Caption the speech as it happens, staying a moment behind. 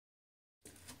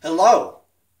Hello,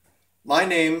 my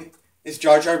name is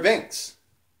Jar Binks.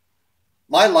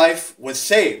 My life was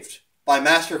saved by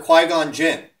Master Qui-Gon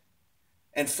Jinn,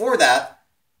 and for that,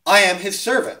 I am his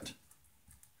servant.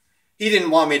 He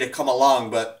didn't want me to come along,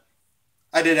 but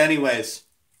I did anyways.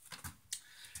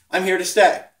 I'm here to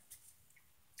stay.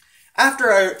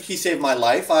 After he saved my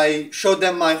life, I showed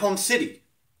them my home city,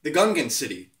 the Gungan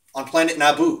city, on planet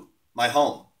Naboo, my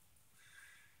home.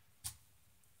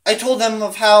 I told them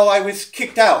of how I was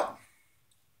kicked out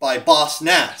by Boss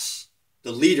Nass,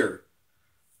 the leader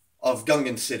of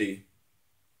Gungan City.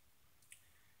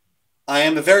 I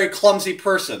am a very clumsy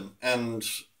person, and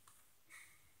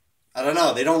I don't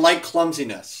know, they don't like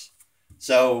clumsiness.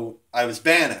 So I was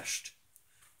banished.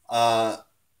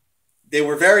 They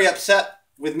were very upset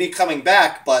with me coming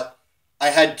back, but I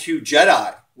had two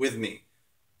Jedi with me.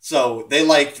 So they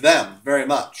liked them very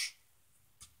much.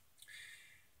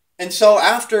 And so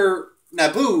after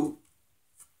Naboo,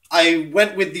 I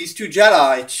went with these two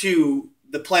Jedi to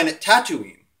the planet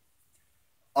Tatooine,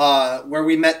 where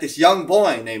we met this young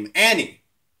boy named Anakin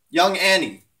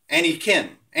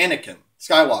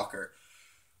Skywalker.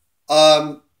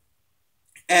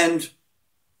 And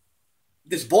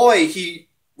this boy, he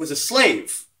was a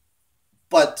slave,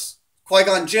 but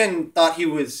Qui-Gon Jinn thought he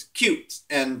was cute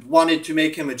and wanted to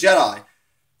make him a Jedi.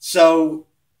 So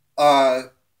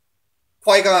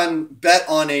Qui-Gon bet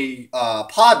on a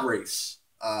pod race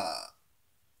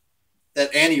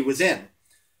that Annie was in.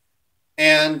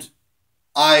 And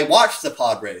I watched the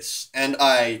pod race, and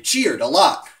I cheered a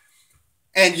lot.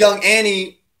 And young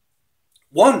Annie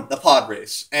won the pod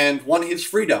race and won his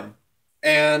freedom.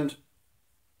 And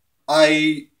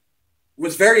I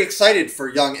was very excited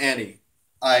for young Annie.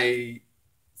 I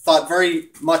thought very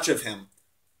much of him.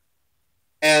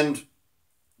 And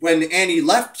when Annie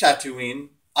left Tatooine,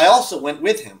 I also went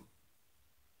with him.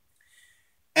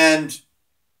 And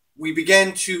we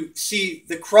began to see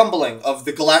the crumbling of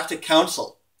the Galactic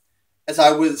Council as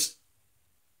I was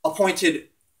appointed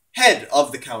head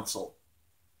of the council.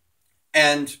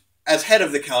 And as head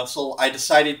of the council, I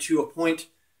decided to appoint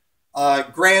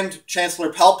Grand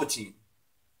Chancellor Palpatine,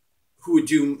 who would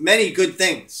do many good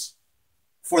things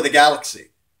for the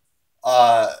galaxy.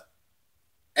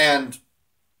 And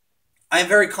I am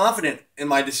very confident in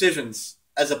my decisions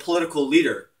as a political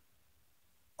leader.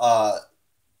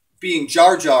 Being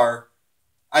Jar Jar,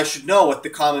 I should know what the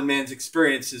common man's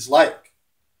experience is like.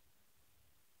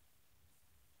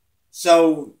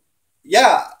 So,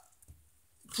 yeah,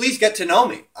 please get to know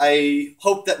me. I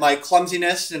hope that my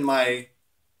clumsiness and my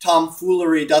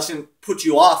tomfoolery doesn't put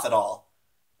you off at all.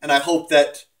 And I hope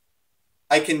that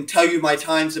I can tell you my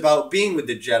times about being with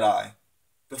the Jedi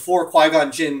before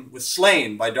Qui-Gon Jinn was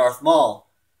slain by Darth Maul.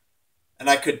 And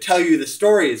I could tell you the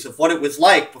stories of what it was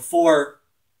like before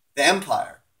the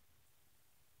Empire.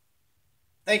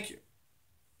 Thank you.